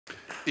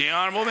The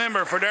honourable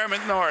member for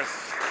Dartmouth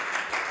North.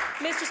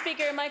 Mr.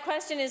 Speaker, my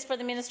question is for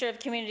the Minister of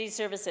Community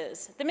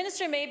Services. The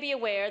Minister may be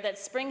aware that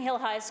Spring Hill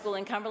High School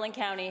in Cumberland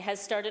County has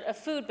started a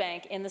food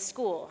bank in the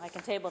school. I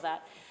can table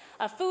that.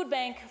 A food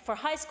bank for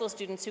high school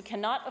students who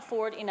cannot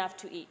afford enough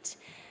to eat.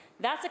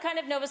 That's the kind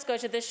of Nova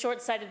Scotia this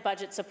short-sighted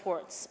budget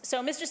supports.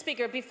 So, Mr.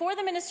 Speaker, before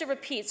the Minister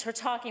repeats her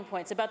talking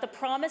points about the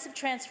promise of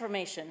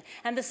transformation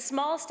and the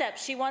small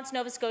steps she wants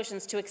Nova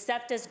Scotians to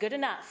accept as good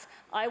enough,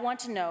 I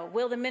want to know,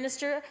 will the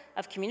Minister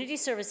of Community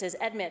Services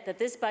admit that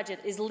this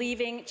budget is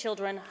leaving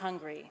children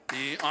hungry?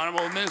 The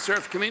Honourable Minister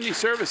of Community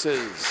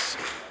Services.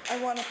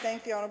 I want to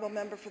thank the honourable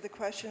member for the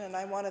question, and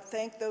I want to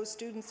thank those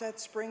students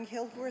at Spring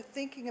Hill who are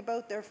thinking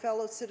about their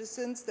fellow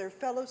citizens, their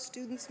fellow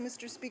students,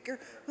 Mr. Speaker,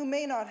 who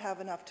may not have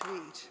enough to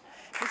eat.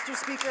 Mr.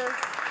 Speaker,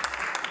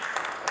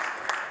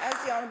 as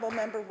the honourable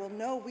member will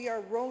know, we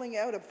are rolling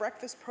out a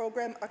breakfast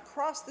program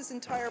across this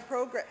entire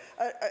province,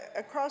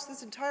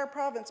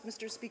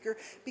 Mr. Speaker,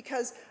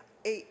 because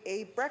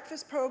a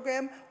breakfast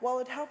program, while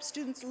it helps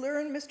students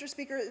learn, Mr.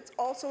 Speaker, it's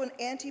also an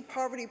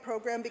anti-poverty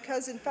program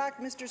because, in fact,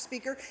 Mr.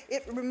 Speaker,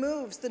 it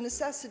removes the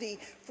necessity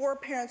for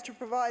parents to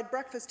provide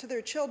breakfast to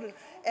their children.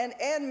 And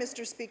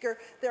Mr. Speaker,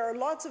 there are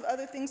lots of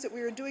other things that we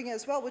are doing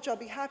as well, which I'll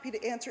be happy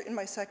to answer in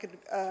my second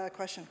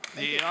question.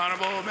 The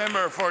honourable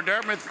member for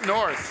Dartmouth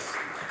North.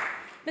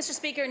 Mr.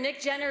 Speaker,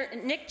 Nick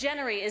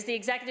Jennery is the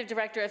Executive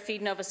Director of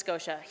Feed Nova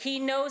Scotia. He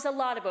knows a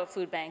lot about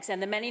food banks and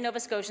the many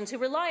Nova Scotians who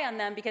rely on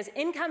them because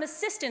income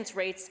assistance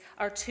rates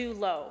are too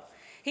low.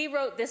 He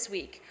wrote this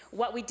week,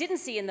 "What we didn't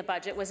see in the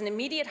budget was an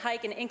immediate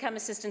hike in income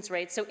assistance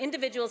rates so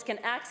individuals can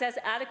access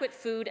adequate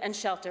food and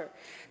shelter.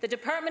 The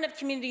Department of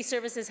Community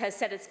Services has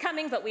said it's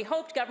coming, but we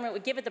hoped government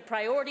would give it the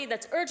priority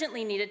that's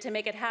urgently needed to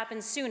make it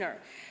happen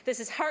sooner. This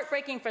is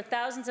heartbreaking for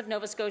thousands of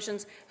Nova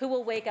Scotians who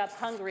will wake up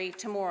hungry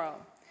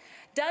tomorrow."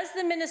 Does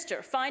the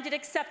minister find it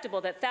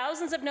acceptable that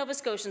thousands of Nova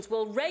Scotians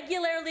will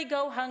regularly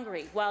go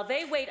hungry while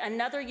they wait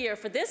another year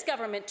for this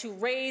government to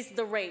raise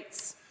the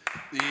rates?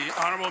 The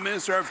Honourable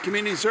Minister of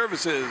Community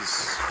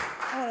Services.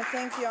 I want to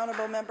thank the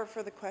honourable member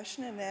for the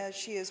question, and as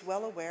she is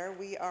well aware,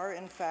 we are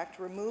in fact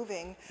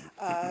removing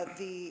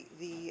the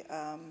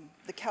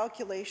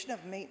calculation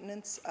of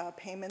maintenance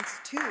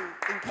payments to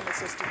income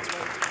assistance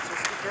rates, Mr.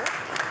 Speaker,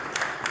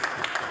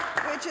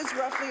 which is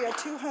roughly a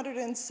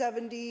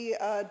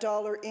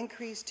 $270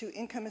 increase to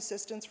income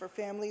assistance for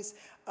families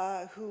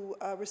who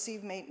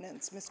receive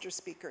maintenance, Mr.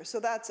 Speaker. So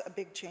that's a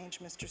big change,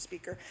 Mr.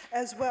 Speaker.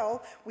 As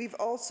well, we've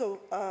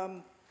also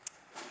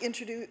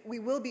we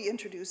will be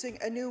introducing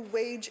a new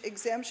wage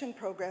exemption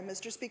program,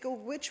 Mr. Speaker,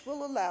 which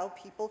will allow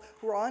people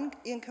who are on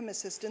income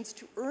assistance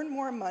to earn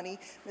more money,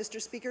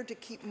 Mr. Speaker, to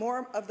keep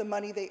more of the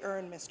money they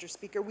earn, Mr.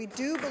 Speaker. We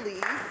do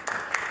believe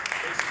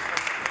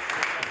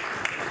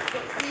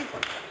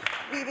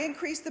we've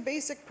increased the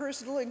basic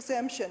personal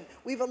exemption.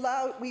 We've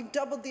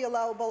doubled the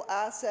allowable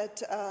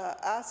assets,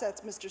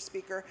 Mr.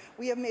 Speaker.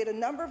 We have made a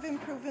number of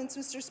improvements,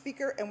 Mr.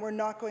 Speaker, and we're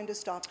not going to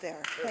stop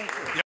there. Thank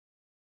you.